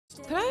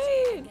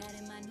Could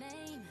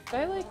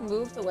I like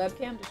move the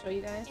webcam to show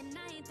you guys?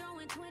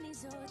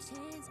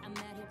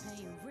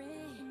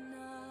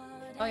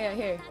 Oh yeah,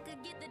 here.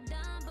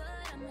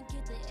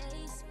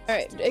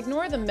 Alright,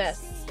 ignore the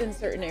mess in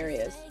certain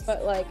areas.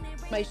 But like,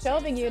 my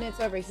shelving unit's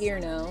over here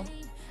now.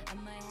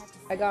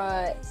 I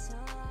got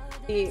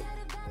the...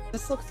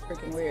 This looks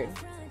freaking weird.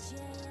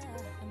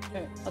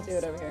 Alright, I'll do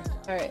it over here.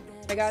 Alright,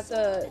 I got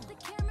the...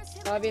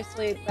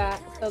 Obviously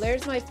that... So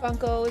there's my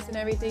Funkos and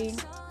everything.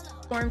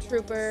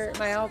 Stormtrooper,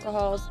 my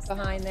alcohol's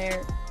behind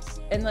there.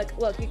 And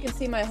look, you can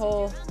see my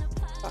whole...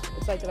 Fuck,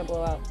 it's like gonna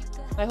blow out.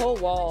 My whole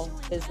wall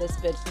is this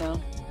bitch now.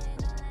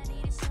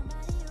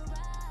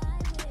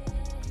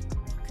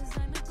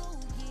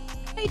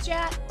 Hey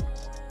chat,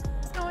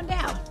 what's going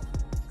down?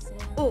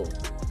 Ooh,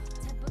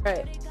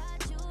 right.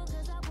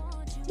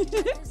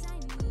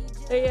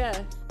 So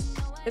yeah,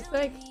 it's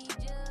like,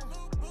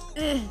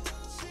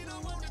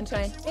 I'm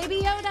trying,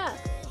 Baby Yoda,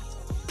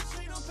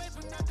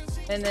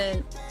 and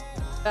then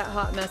that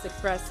Hot Mess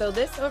Express. So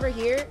this over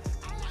here,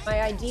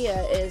 my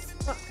idea is,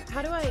 fuck,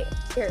 how do I?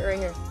 Here, right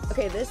here.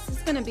 Okay, this is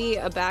gonna be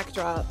a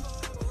backdrop.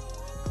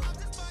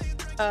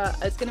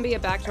 It's gonna be a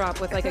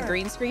backdrop with like a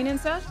green screen and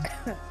stuff.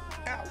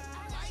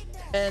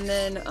 And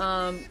then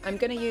I'm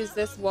gonna use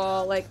this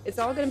wall, like it's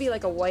all gonna be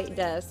like a white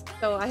desk.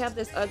 So I have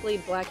this ugly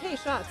black, hey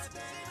shots,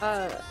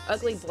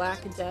 ugly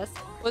black desk.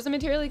 Wasn't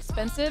materially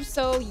expensive,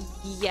 so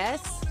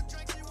yes.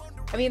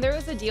 I mean, there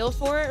was a deal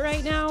for it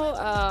right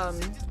now.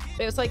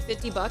 It was like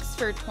 50 bucks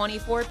for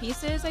 24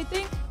 pieces, I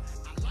think.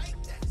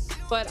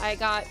 But I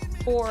got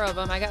 4 of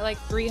them. I got like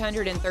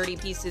 330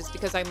 pieces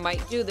because I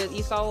might do the,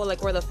 you saw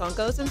like where the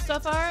Funkos and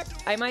stuff are?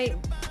 I might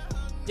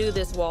do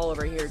this wall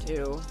over here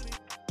too.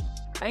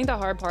 I think the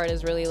hard part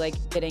is really like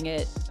getting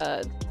it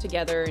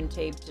together and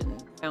taped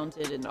and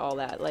mounted and all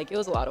that. Like it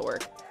was a lot of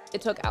work.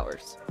 It took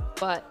hours,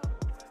 but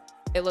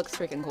it looks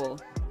freaking cool.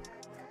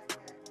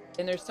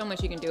 And there's so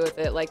much you can do with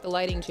it. Like the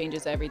lighting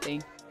changes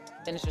everything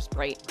and it's just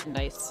bright and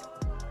nice.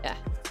 Yeah.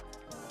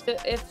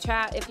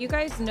 If you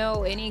guys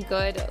know any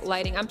good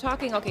lighting, I'm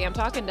talking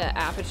to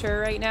Aperture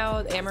right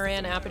now,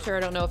 Amaran Aperture. I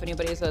don't know if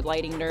anybody's a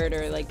lighting nerd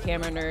or like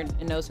camera nerd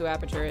and knows who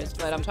Aperture is,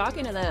 but I'm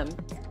talking to them.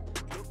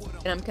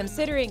 And I'm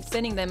considering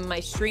sending them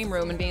my stream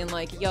room and being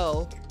like,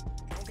 yo,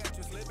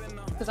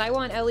 because I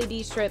want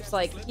LED strips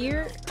like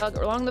here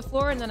along the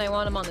floor, and then I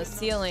want them on the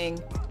ceiling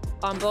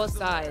on both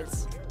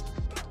sides.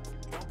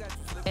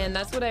 And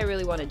that's what I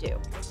really want to do.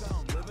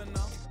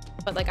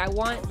 But like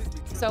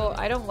so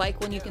I don't like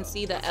when you can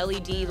see the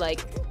LED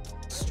like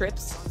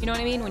strips, you know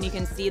what I mean? When you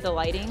can see the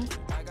lighting.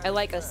 I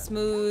like a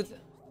smooth,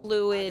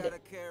 fluid,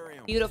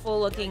 beautiful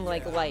looking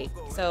like light.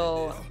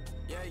 So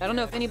I don't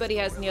know if anybody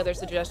has any other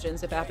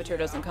suggestions if Aperture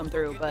doesn't come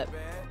through, but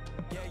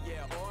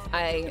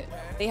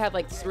they have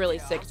like really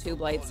sick tube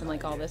lights and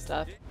like all this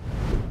stuff.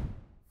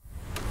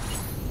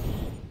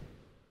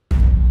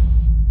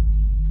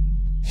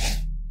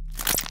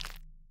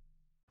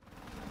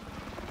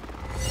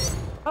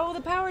 Oh,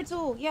 the power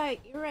tool. Yeah,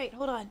 you're right.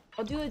 Hold on.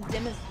 I'll do a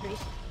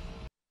demonstration.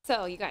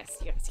 So you guys,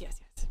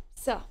 yes.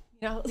 So,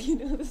 you know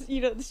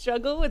the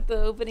struggle with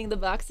the opening the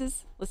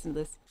boxes? Listen to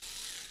this.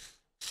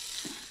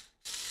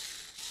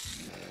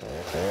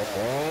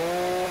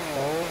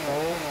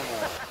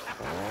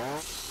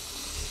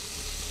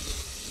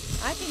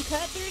 I can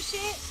cut through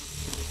shit.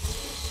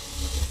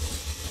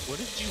 What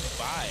did you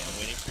buy? I'm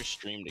waiting for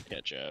stream to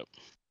catch up.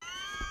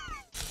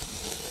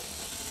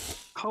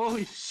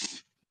 Holy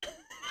sh!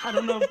 I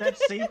don't know if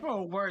that's safer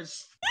or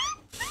worse.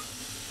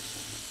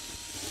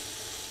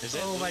 Is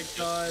it? Oh my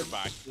god!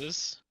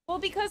 Boxes? Well,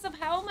 because of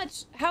how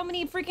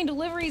many freaking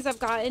deliveries I've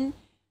gotten,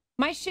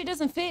 my shit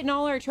doesn't fit in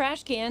all our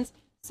trash cans.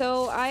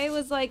 So I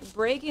was like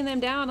breaking them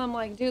down. I'm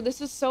like, dude,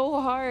 this is so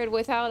hard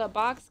without a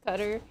box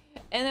cutter.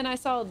 And then I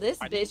saw this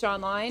bitch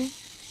online.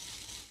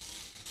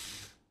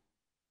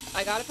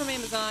 I got it from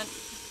Amazon.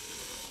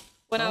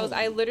 When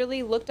I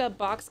literally looked up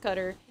box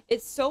cutter.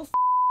 It's so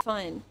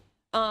fun.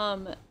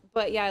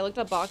 But yeah, I looked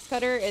up box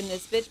cutter and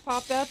this bitch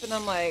popped up and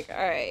I'm like,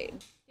 all right,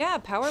 yeah,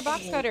 power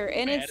box cutter.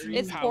 And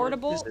it's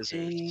portable.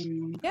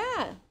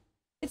 Yeah,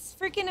 it's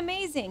freaking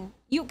amazing.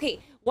 Okay,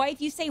 why, if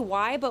you say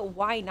why, but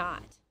why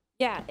not?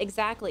 Yeah,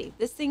 exactly.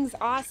 This thing's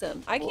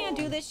awesome. I can't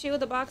do this shit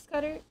with a box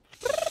cutter.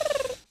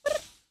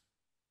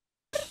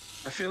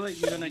 I feel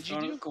like you're gonna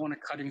go on a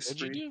cutting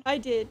spree. I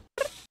did.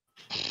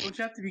 Don't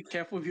you have to be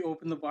careful if you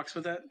open the box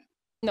with that?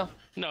 No.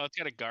 No, it's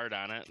got a guard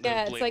on it.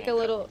 Yeah, it's like a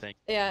little thing.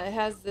 Yeah, it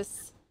has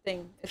this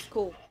thing. It's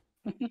cool.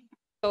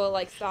 So it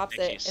like stops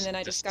it, and then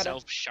I just gotta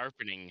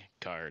self-sharpening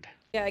card.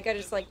 Yeah, I gotta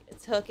just like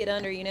tuck it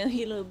under, you know,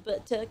 your little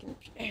butt tuck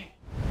and.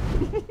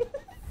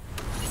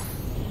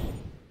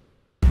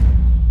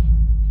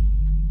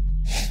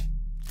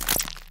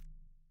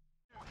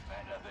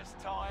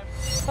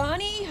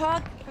 Funny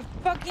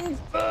fucking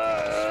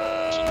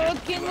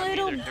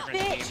little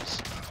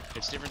bitch.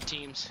 It's different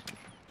teams.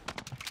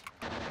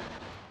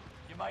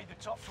 You made the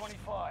top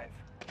 25.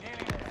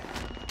 Nearly there.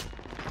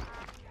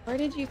 Where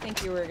did you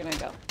think you were gonna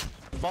go?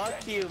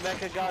 Fuck you,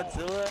 Mecha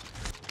Godzilla.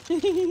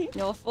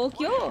 No, fuck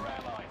you.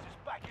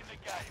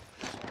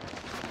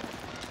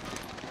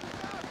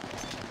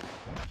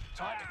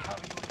 Time to cover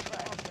your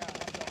tracks.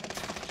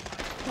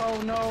 Oh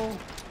no.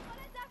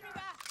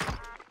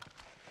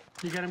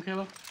 You get him,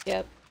 Kayla?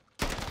 Yep.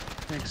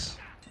 Thanks.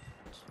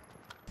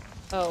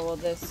 Oh, well,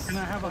 this. Can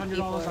I have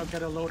 $100? I'll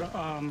get a load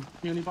of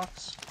uni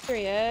box. Sure,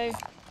 yeah.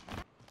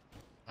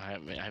 I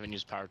haven't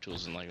used power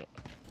tools in like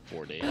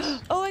 4 days.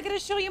 Oh, I gotta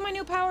show you my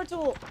new power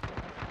tool.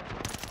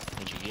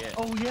 What'd you get?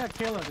 Oh yeah,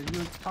 Kayla, you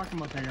were talking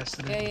about that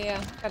yesterday.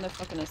 Yeah. Kind of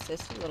fucking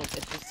assist, you little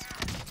bitches.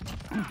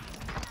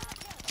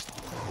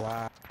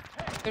 Wow.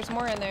 There's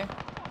more in there.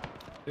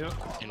 Yep.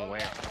 In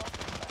where?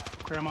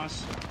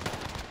 Grandma's.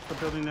 The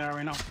building there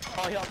right now.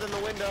 Oh, he hopped in the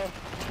window.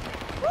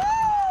 Woo!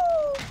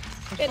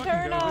 Get fucking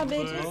turned on,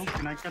 good, bitches. Oh,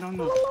 can I get on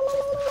the...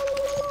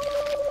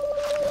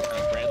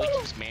 Bradley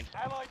keeps man.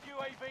 Allied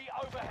UAV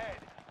overhead.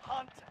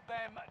 Hunt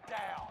them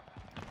down.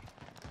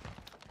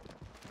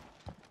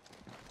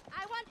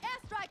 I want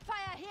airstrike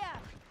fire here.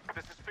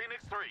 This is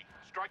Phoenix 3.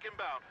 Strike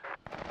inbound.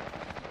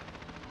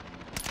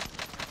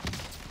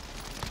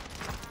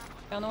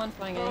 Found the one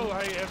flying in. Oh,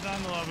 hey, F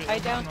down the lobby. I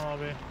F down down. the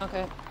lobby.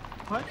 Okay.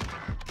 What?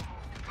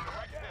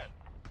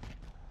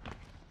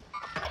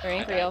 They're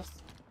angry elves.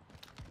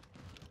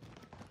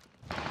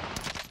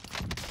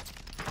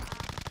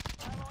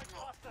 Allied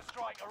cluster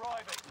strike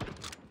arriving.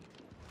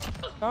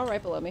 Oh,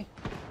 right below me.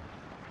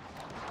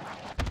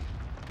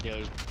 Yeah,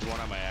 there's one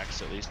on my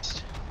axe at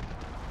least.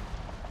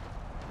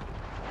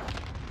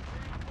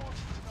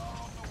 Reinforcements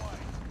are on the way.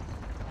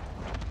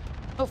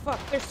 Oh, fuck.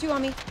 There's two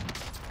on me.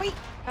 Wait.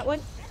 Got one.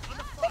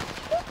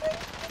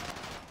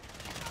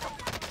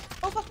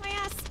 Oh, fuck my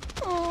ass.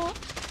 Oh.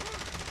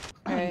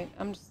 Alright,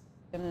 I'm just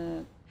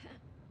gonna...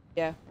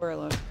 Yeah, we're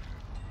alone.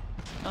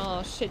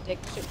 Oh, shit, dick,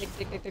 shit, dick,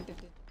 dick, dick, dick, dick,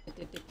 dick,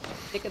 dick, dick,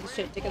 dick of the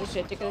shit, dick of the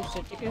shit, dick of the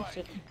shit, dick of the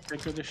shit.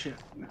 Take of the shit.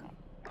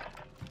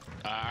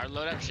 Our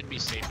loadout should be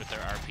safe, but there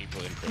are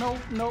people in.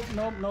 Nope.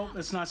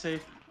 It's not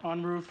safe.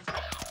 On roof.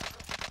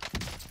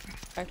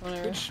 Cracked one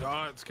over. Good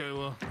shots,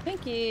 Kayla.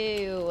 Thank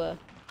you.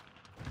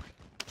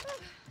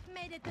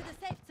 Made it to the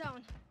safe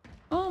zone.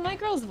 Oh, my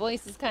girl's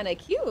voice is kind of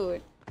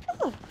cute.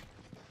 Oh,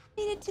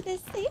 made it to the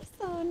safe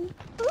zone.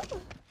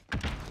 Ooh.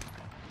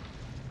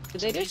 Did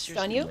they just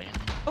stun you?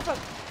 Oh, fuck.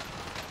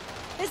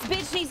 This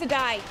bitch needs to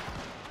die.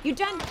 You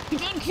done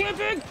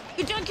camping?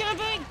 You done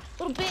camping?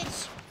 Little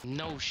bitch.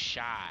 No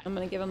shot. I'm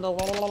gonna give him the...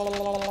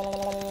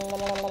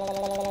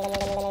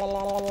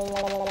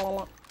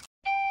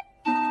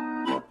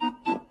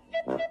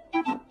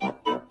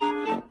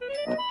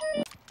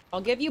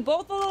 I'll give you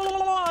both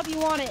if you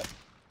want it.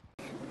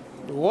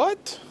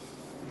 What?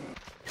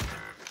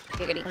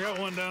 Giggity. I got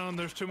one down.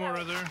 There's two more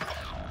right there.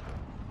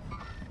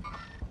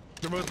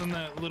 They're both in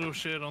that little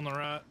shed on the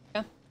right.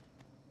 Yeah.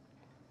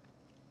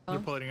 They're Oh.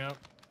 plating out.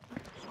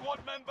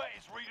 Squad member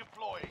is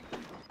redeploying.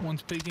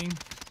 One's peeking.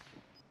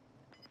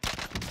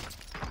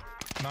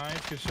 Nice,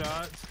 good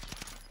shots.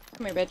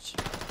 Come here, bitch.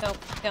 No,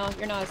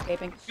 you're not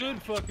escaping.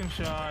 Good fucking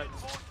shots.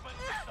 Reinforcements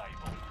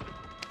disabled.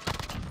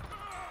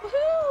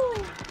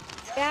 Woohoo!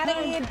 Got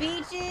it,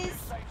 beaches. Safe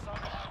zone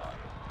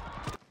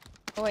highlighted.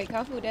 Oh wait,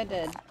 Kafu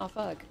dead. Oh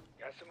fuck.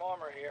 Got some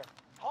armor here.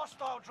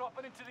 Hostile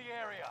dropping into the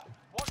area.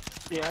 Watch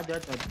the Yeah,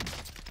 dead.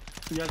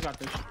 You guys got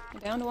this. I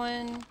downed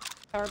one.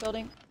 Tower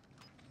building.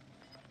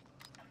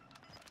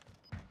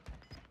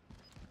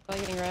 Oh,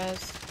 getting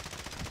res.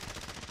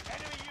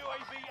 enemy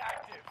UAV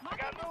active. I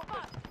got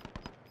movement.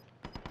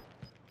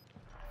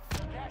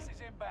 Gas is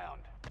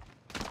inbound.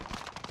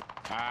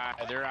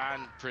 They're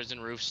on prison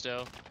roof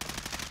still.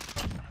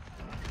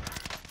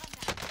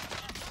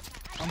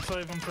 I'm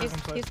safe, I'm safe, I'm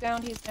safe. He's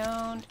downed. He's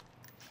downed.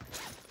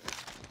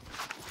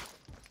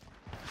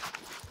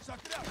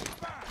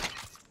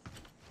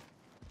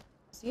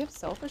 Does he have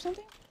self or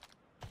something?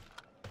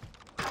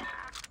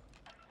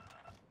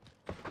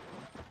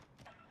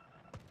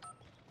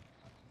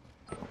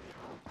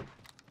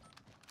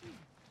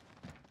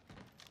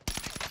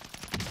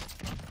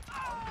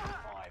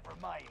 Five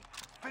remain.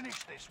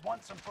 Finish this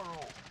once and for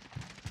all.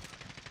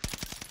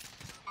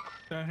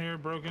 Down here,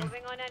 broken.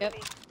 Moving on Yep.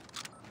 enemy.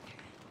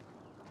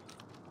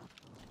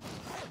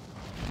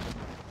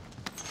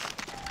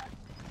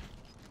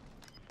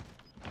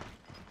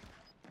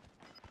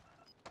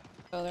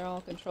 Oh, they're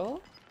all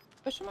control?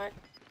 Question mark?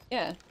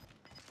 Yeah.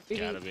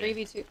 Gotta be.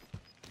 3v2.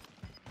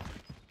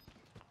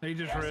 They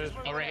just res.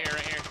 Oh, right here.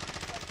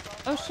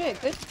 Oh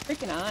shit, good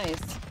freaking eyes.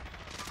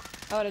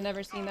 I would have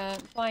never seen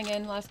that. Flying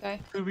in, last guy.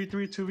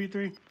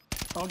 2v3.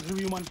 Oh,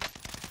 2v1.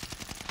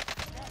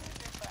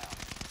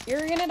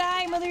 You're gonna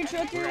die, mother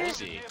trucker! Where is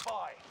he?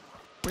 Nearby.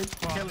 Wait,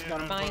 Kayla's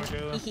got him. Fine.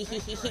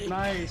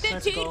 Nice,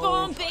 let's 15 go.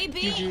 bomb,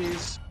 baby!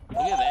 GG's. Look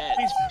at that.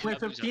 Wait,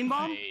 15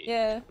 bomb?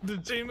 Yeah. The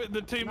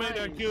teammate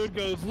I Nice. killed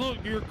goes, look,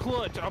 you're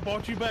clutch. I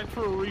brought you back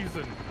for a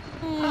reason.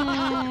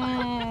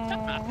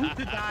 Mm.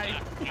 To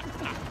die.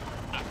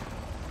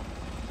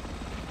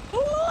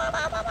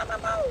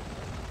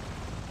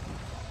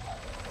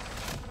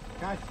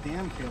 God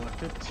damn, Kayla.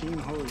 15,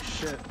 holy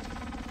shit.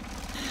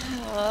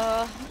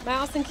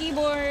 Mouse and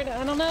keyboard,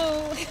 I don't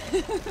know.